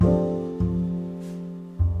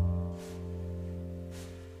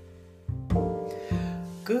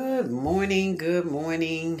Good morning, good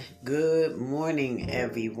morning, good morning,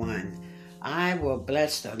 everyone. I will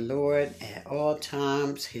bless the Lord at all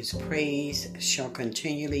times. His praise shall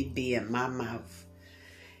continually be in my mouth.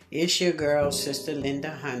 It's your girl, Sister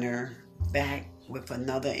Linda Hunter, back with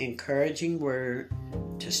another encouraging word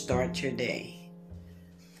to start your day.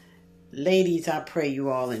 Ladies, I pray you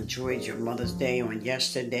all enjoyed your Mother's Day on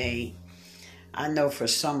yesterday. I know for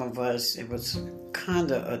some of us it was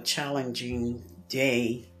kind of a challenging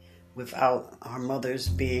day without our mothers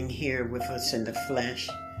being here with us in the flesh.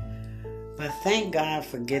 But thank God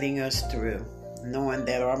for getting us through, knowing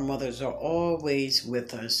that our mothers are always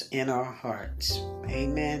with us in our hearts.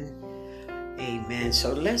 Amen. Amen.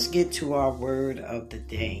 So let's get to our word of the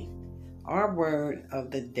day. Our word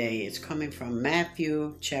of the day is coming from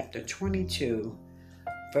Matthew chapter 22,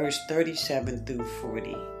 verse 37 through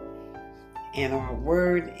 40. And our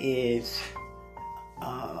word is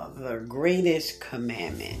the greatest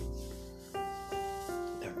commandment.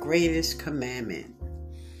 The greatest commandment.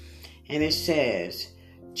 And it says,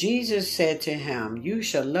 Jesus said to him, "You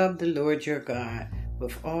shall love the Lord your God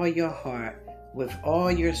with all your heart, with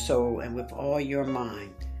all your soul, and with all your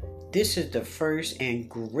mind. This is the first and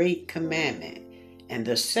great commandment. And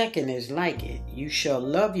the second is like it. You shall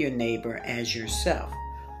love your neighbor as yourself.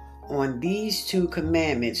 On these two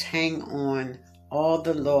commandments hang on all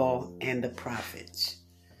the law and the prophets."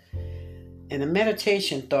 And the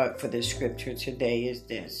meditation thought for the scripture today is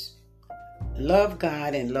this: love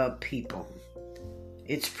God and love people.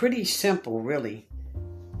 It's pretty simple, really.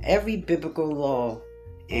 Every biblical law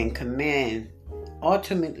and command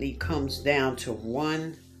ultimately comes down to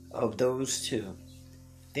one of those two.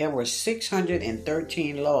 There were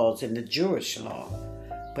 613 laws in the Jewish law,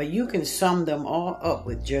 but you can sum them all up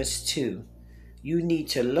with just two. You need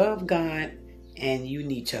to love God and you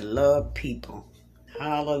need to love people.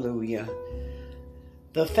 Hallelujah.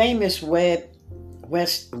 The famous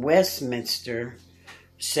Westminster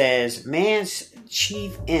says, man's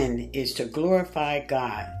chief end is to glorify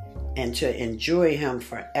God and to enjoy Him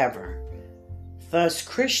forever. Thus,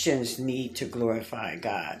 Christians need to glorify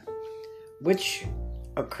God, which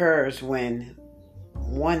occurs when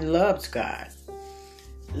one loves God.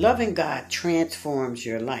 Loving God transforms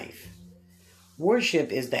your life.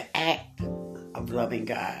 Worship is the act of loving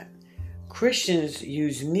God. Christians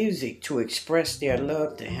use music to express their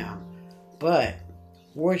love to Him, but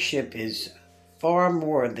worship is far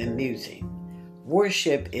more than music.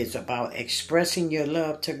 Worship is about expressing your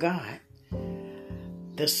love to God.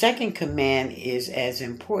 The second command is as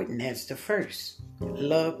important as the first.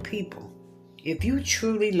 Love people. If you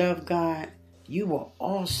truly love God, you will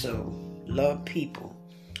also love people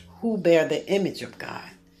who bear the image of God.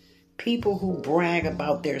 People who brag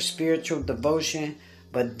about their spiritual devotion,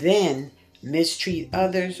 but then mistreat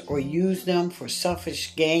others or use them for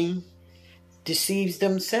selfish gain, deceives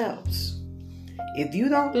themselves. If you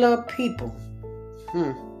don't love people,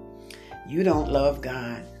 you don't love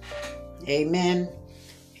God. Amen.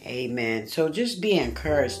 Amen. So just be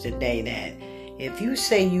encouraged today that if you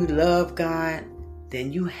say you love God,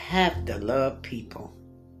 then you have to love people.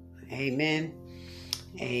 Amen.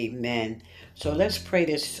 Amen. So let's pray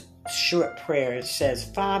this short prayer. It says,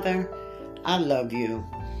 Father, I love you.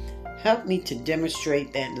 Help me to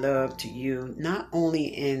demonstrate that love to you, not only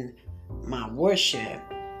in my worship,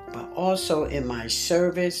 but also in my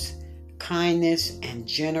service, kindness, and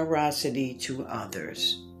generosity to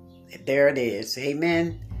others. There it is.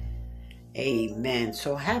 Amen. Amen.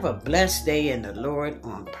 So have a blessed day in the Lord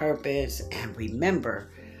on purpose. And remember,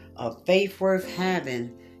 a faith worth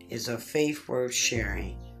having is a faith worth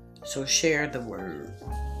sharing. So share the word.